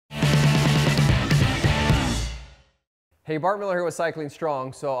Hey, Bart Miller here with Cycling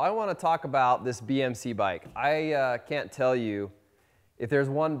Strong. So I want to talk about this BMC bike. I can't tell you, if there's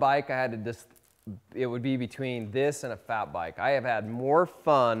one bike I had to just, it would be between this and a fat bike. I have had more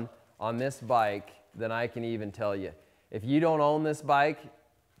fun on this bike than I can even tell you. If you don't own this bike,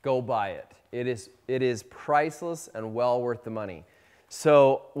 go buy it. It is priceless and well worth the money.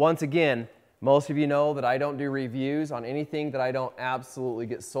 So once again, most of you know that I don't do reviews on anything that I don't absolutely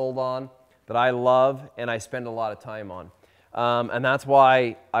get sold on, that I love and I spend a lot of time on. And that's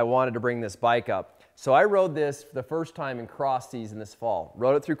why I wanted to bring this bike up. So I rode this for the first time in cross season this fall.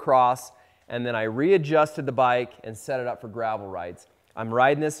 Rode it through cross, and then I readjusted the bike and set it up for gravel rides. I'm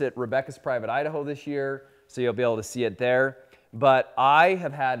riding this at Rebecca's Private Idaho this year, so you'll be able to see it there. But I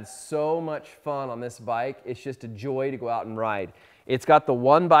have had so much fun on this bike. It's just a joy to go out and ride. It's got the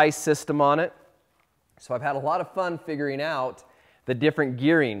one-by system on it, so I've had a lot of fun figuring out the different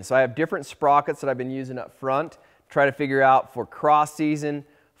gearing. So I have different sprockets that I've been using up front, try to figure out for cross season,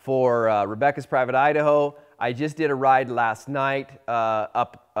 for Rebecca's Private Idaho. I just did a ride last night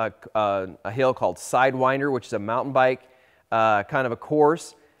up a hill called Sidewinder, which is a mountain bike kind of a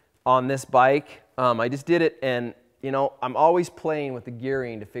course on this bike. I just did it, and you know, I'm always playing with the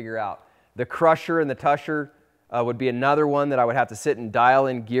gearing to figure out. The Crusher and the Tusher would be another one that I would have to sit and dial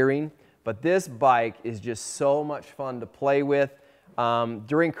in gearing. But this bike is just so much fun to play with.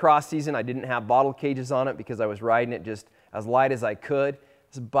 During cross season, I didn't have bottle cages on it because I was riding it just as light as I could.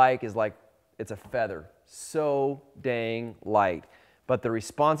 This bike is like, it's a feather. So dang light. But the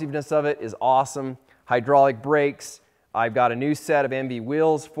responsiveness of it is awesome. Hydraulic brakes. I've got a new set of MB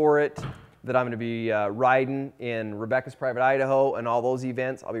wheels for it that I'm going to be riding in Rebecca's Private Idaho and all those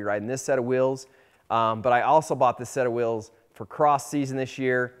events. I'll be riding this set of wheels. But I also bought this set of wheels for cross season this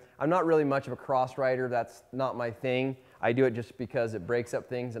year. I'm not really much of a cross rider. That's not my thing. I do it just because it breaks up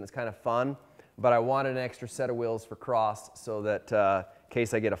things and it's kind of fun. But I wanted an extra set of wheels for cross so that in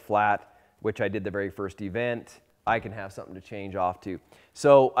case I get a flat, which I did the very first event, I can have something to change off to.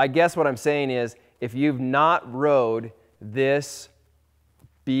 So I guess what I'm saying is, if you've not rode this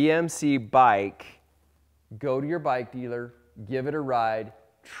BMC bike, go to your bike dealer, give it a ride,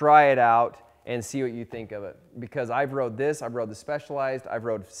 try it out, and see what you think of it. Because I've rode this, I've rode the Specialized, I've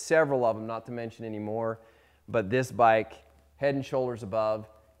rode several of them, not to mention any more. But this bike, head and shoulders above,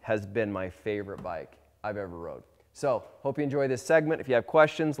 has been my favorite bike I've ever rode. So, hope you enjoy this segment. If you have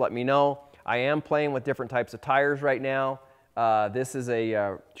questions, let me know. I am playing with different types of tires right now. This is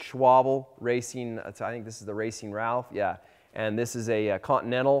a Schwabel Racing, I think this is the Racing Ralph, yeah. And this is a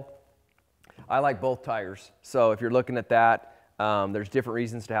Continental. I like both tires. So if you're looking at that, there's different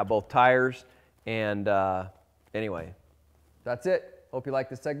reasons to have both tires. And anyway, that's it. Hope you like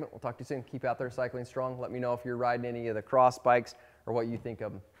this segment. We'll talk to you soon. Keep out there cycling strong. Let me know if you're riding any of the cross bikes or what you think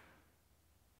of them.